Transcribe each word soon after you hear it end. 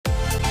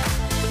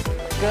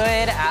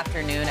Good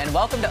afternoon and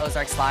welcome to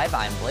Ozarks Live.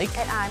 I'm Blake.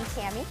 And I'm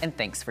Cammie. And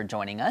thanks for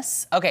joining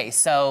us. Okay,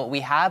 so we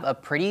have a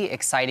pretty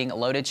exciting,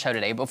 loaded show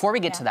today. Before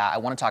we get to that, I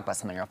want to talk about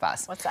something real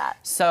fast. What's that?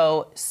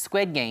 So,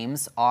 Squid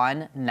Game's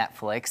on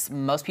Netflix.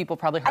 Most people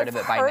probably heard of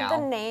it by now. I've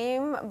heard the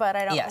name, but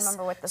I don't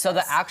remember what this is. So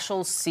the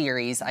actual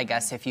series, I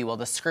guess, if you will,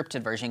 the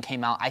scripted version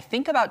came out, I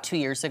think about 2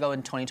 years ago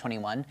in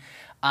 2021.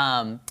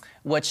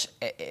 Which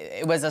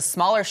it was a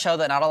smaller show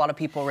that not a lot of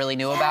people really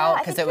knew about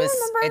because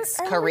it's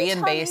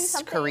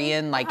Korean-based,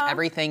 Korean, like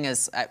everything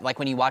is like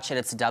when you watch it,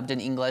 it's dubbed in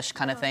English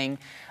kind of thing.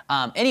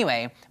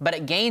 Anyway, but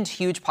it gained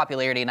huge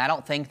popularity, and I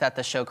don't think that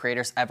the show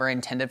creators ever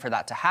intended for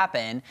that to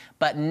happen.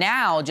 But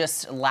now,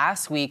 just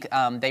last week,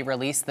 they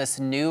released this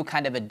new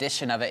kind of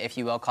edition of it, if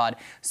you will, called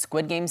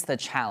Squid Game's The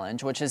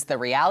Challenge, which is the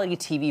reality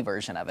TV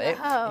version of it.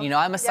 You know,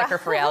 I'm a sucker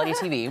for reality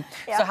TV.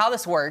 So how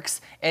this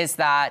works is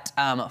that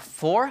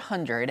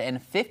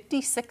 456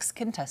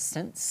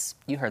 contestants,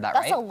 you heard that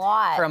right? That's a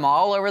lot. From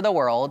all over the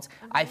world.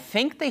 I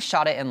think they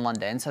shot it in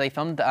London, so they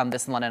filmed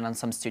this in London on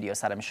some studio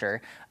set, I'm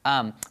sure.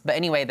 But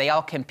anyway, they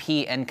all compete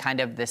in kind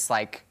of this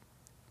like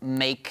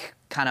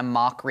kind of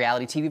mock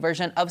reality TV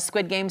version of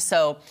Squid Game.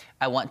 So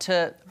I want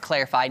to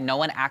clarify, no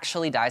one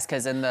actually dies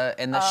because in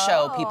the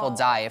show people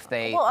die if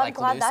they like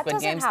lose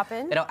Squid Games.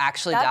 They don't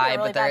actually die,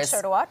 but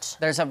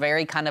there's a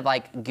very kind of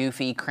like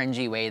goofy,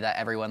 cringy way that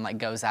everyone like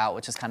goes out,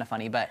 which is kind of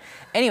funny. But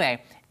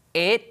anyway,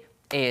 it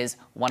is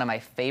one of my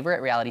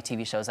favorite reality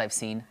TV shows I've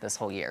seen this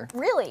whole year.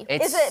 Really?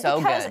 It's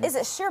so good. Is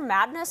it sheer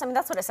madness? I mean,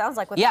 that's what it sounds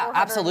like with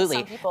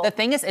absolutely. The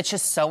thing is, it's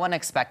just so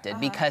unexpected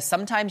because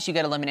sometimes you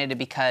get eliminated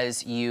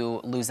because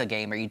you lose a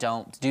game or you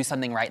don't do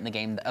something right in the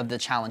game of the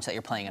challenge that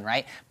you're playing in,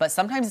 right? But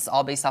sometimes it's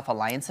all based off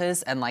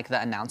alliances and like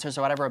the announcers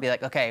or whatever will be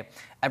like, okay,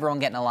 everyone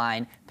get in a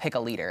line, pick a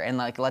leader. And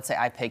like, let's say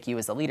I pick you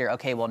as the leader.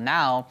 Okay, well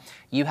now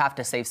you have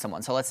to save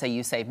someone. So let's say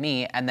you save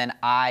me and then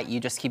you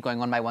just keep going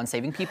one by one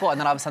saving people. And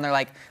then all of a sudden they're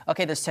like,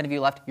 okay, there's 10 of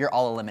you left, you're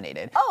all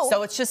eliminated.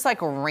 So it's just like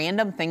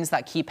random things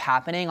that keep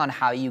happening on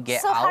how you get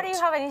out. So how do you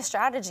have any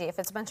strategy if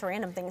it's a bunch of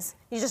random things?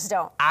 You just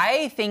don't.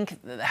 I think...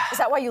 Is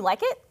that why you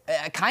like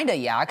it? Kinda,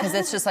 yeah, because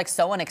it's just like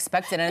so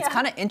unexpected. And it's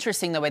kind of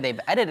interesting the way they've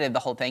edited the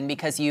whole thing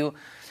because you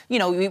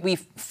know, we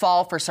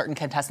fall for certain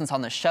contestants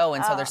on the show,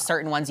 and so there's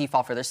certain ones you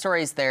fall for their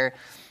stories. They're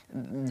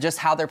just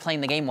how they're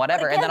playing the game,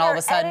 whatever, again, and then all of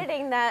a sudden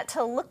editing that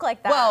to look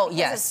like that. Well,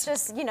 yes, it's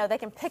just, you know, they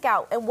can pick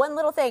out one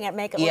little thing and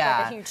make it look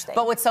like a huge thing.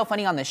 But what's so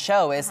funny on the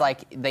show is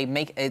like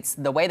it's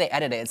the way they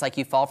edit it. It's like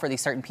you fall for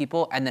these certain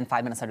people, and then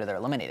 5 minutes later they're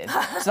eliminated.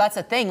 So that's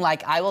the thing.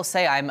 Like I will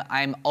say,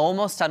 I'm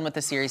almost done with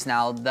the series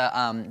now.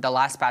 The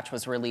last batch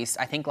was released,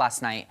 I think,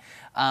 last night.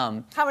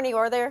 How many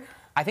are there?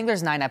 I think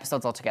there's 9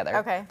 episodes altogether.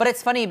 Okay. But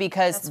it's funny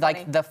because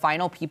the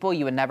final people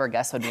you would never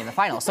guess would be in the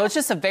final. So it's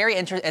just a very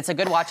it's a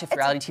good watch if you're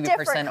a reality TV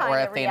person or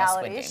a fan of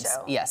Squid Games.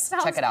 Yes,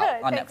 check it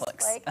out on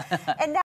Netflix. And now